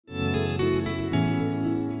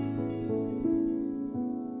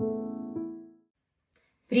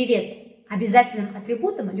Привет! Обязательным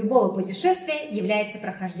атрибутом любого путешествия является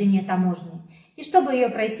прохождение таможни. И чтобы ее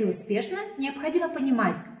пройти успешно, необходимо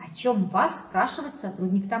понимать, о чем вас спрашивает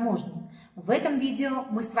сотрудник таможни. В этом видео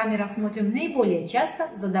мы с вами рассмотрим наиболее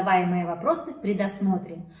часто задаваемые вопросы при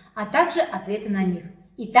досмотре, а также ответы на них.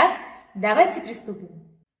 Итак, давайте приступим.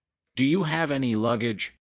 Do you have any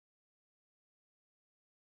luggage?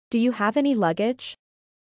 Do you have any luggage?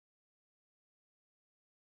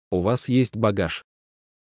 У вас есть багаж.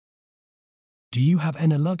 Do you have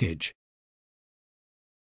any luggage?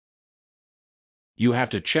 You have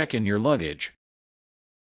to check in your luggage.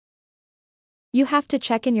 You have to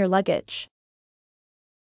check in your luggage.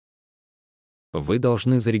 Вы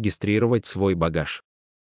должны зарегистрировать свой багаж.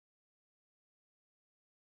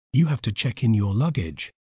 You have to check in your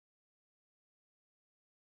luggage.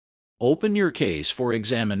 Open your case for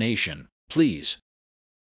examination, please.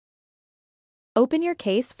 Open your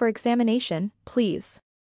case for examination, please.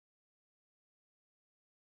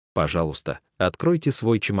 Пожалуйста, откройте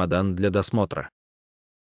свой чемодан для досмотра.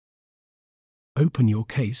 Open your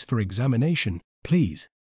case for examination, please.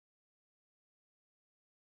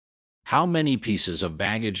 How many pieces of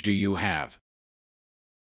baggage do you have?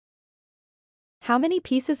 How many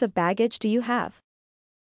pieces of baggage do you have?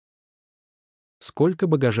 Сколько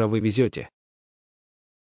багажа вы везете?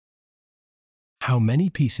 How many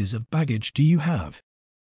pieces of baggage do you have?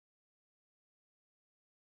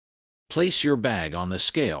 Place your bag on the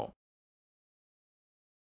scale.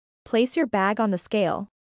 Place your bag on the scale.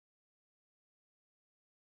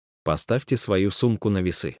 Поставьте свою сумку на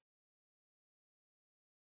весы.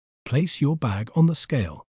 Place your bag on the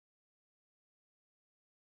scale.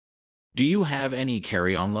 Do you have any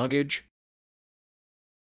carry-on luggage?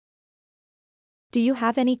 Do you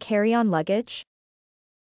have any carry-on luggage?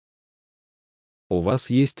 У вас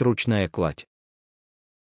есть ручная кладь.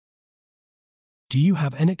 Do you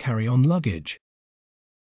have any carry-on luggage?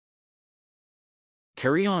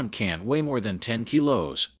 Carry-on can't weigh more than 10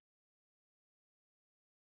 kilos.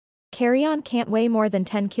 Carry-on can't weigh more than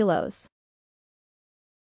 10 kilos.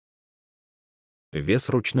 Вес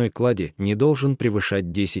ручной клади не должен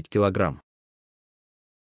превышать 10 килограмм.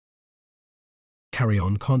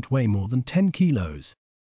 Carry-on can't weigh more than 10 kilos.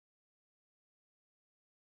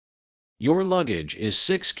 Your luggage is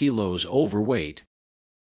 6 kilos overweight.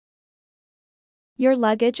 Your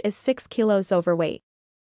luggage is 6 kilos overweight.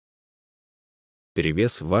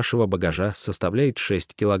 Перевес вашего багажа составляет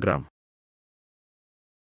 6 килограмм.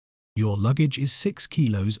 Your luggage is 6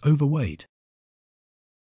 kilos overweight.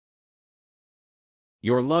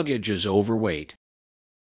 Your luggage is overweight.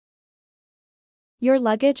 Your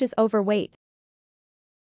luggage is overweight.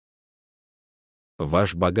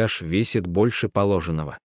 Ваш багаж весит больше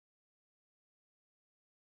положенного.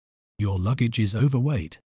 Your luggage is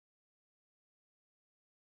overweight.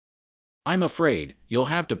 I'm afraid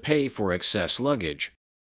you'll have to pay for excess luggage.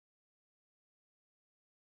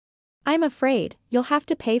 I'm afraid you'll have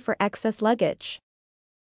to pay for excess luggage.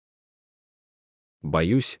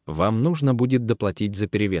 Боюсь, вам нужно будет доплатить за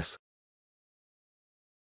перевес.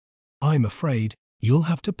 I'm afraid you'll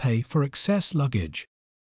have to pay for excess luggage.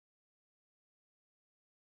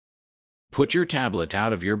 Put your tablet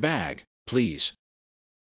out of your bag, please.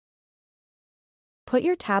 Put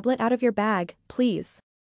your tablet out of your bag, please.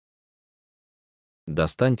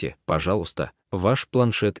 Достаньте, пожалуйста, ваш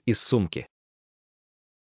планшет из сумки.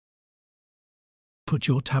 Put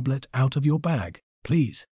your tablet out of your bag,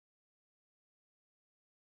 please.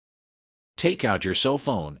 Take out your cell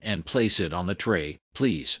phone and place it on the tray,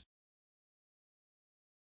 please.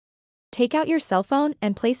 Take out your cell phone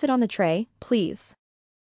and place it on the tray, please.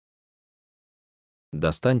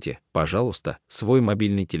 Достаньте, пожалуйста, свой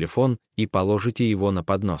мобильный телефон и положите его на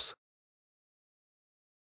поднос.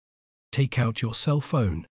 Take out your cell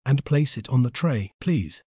phone and place it on the tray,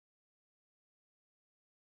 please.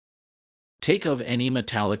 Take of any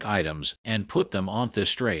metallic items and put them on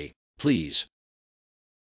this tray, please.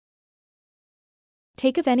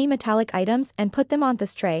 Take of any metallic items and put them on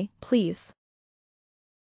this tray, please.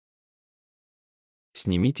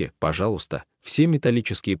 Снимите, пожалуйста, все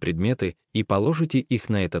металлические предметы и положите их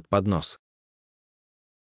на этот поднос.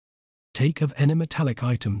 Take of any metallic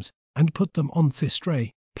items and put them on this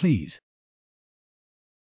tray, please.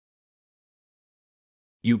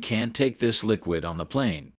 You can't take this liquid on the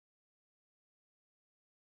plane.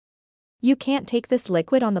 You can't take this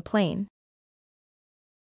liquid on the plane.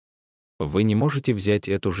 Вы не можете взять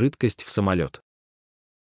эту жидкость в самолет.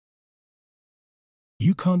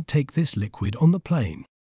 You can't take this liquid on the plane.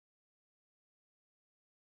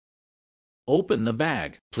 Open the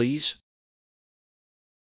bag, please.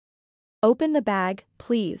 Open the bag,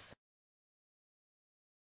 please.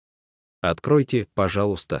 Откройте,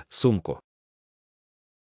 пожалуйста, сумку.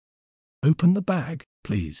 Open the bag,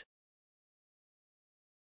 please.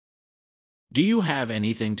 Do you have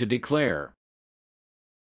anything to declare?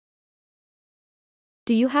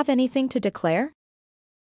 Do you have anything to declare?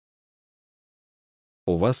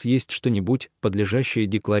 У вас есть что-нибудь, подлежащее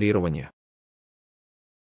декларированию?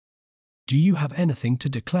 Do you have anything to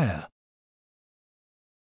declare?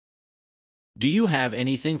 Do you have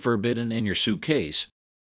anything forbidden in your suitcase?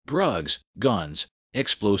 Drugs, guns,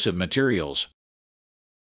 explosive materials.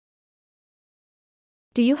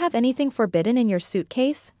 Do you have anything forbidden in your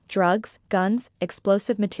suitcase? Drugs, guns,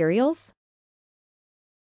 explosive materials?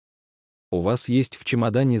 У вас есть в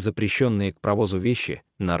чемодане запрещенные к провозу вещи,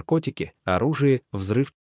 наркотики, оружие,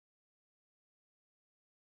 взрыв?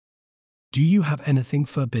 Do you have anything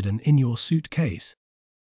forbidden in your suitcase?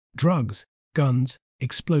 Drugs, guns,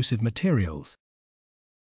 explosive materials.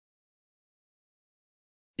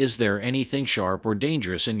 Is there anything sharp or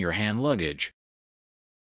dangerous in your hand luggage?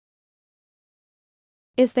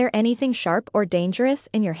 Is there anything sharp or dangerous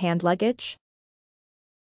in your hand luggage?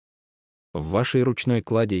 В вашей ручной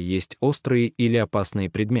кладе есть острые или опасные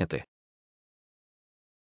предметы?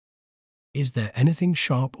 Is there anything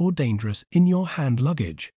sharp or dangerous in your hand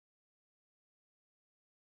luggage?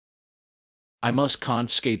 I must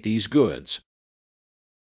confiscate these goods.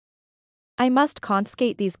 I must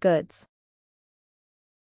confiscate these goods.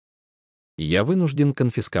 Я вынужден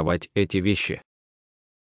конфисковать эти вещи.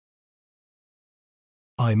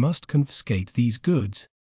 I must confiscate these goods.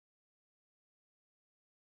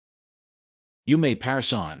 You may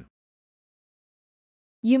pass on.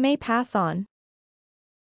 You may pass on.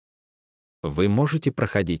 Вы можете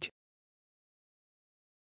проходить.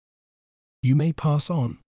 You may pass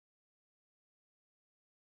on.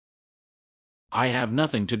 I have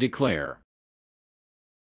nothing to declare.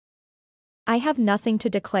 I have nothing to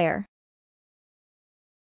declare.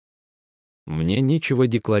 Мне нечего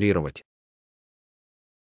декларировать.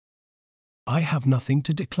 I have nothing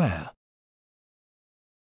to declare.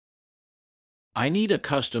 I need a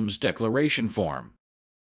customs declaration form.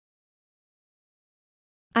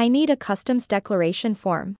 I need a customs declaration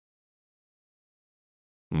form.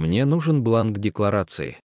 Мне нужен бланк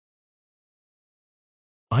декларации.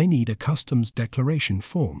 I need a customs declaration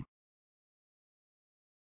form.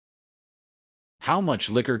 How much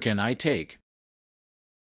liquor can I take?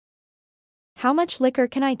 How much liquor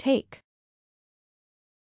can I take?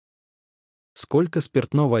 Сколько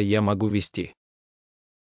спиртного я могу везти?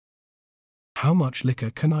 How much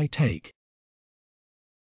liquor can I take?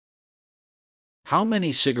 How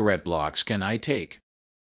many cigarette blocks can I take?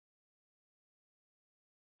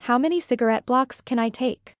 How many cigarette blocks can I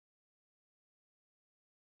take?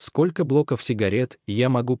 Сколько блоков сигарет я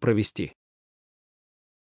могу провести?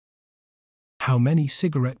 How many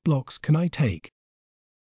cigarette blocks can I take?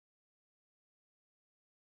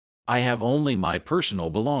 I have only my personal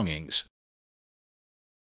belongings.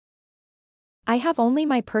 I have only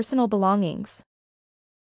my personal belongings.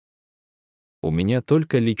 У меня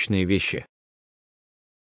только личные вещи.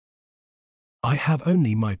 I have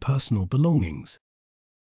only my personal belongings.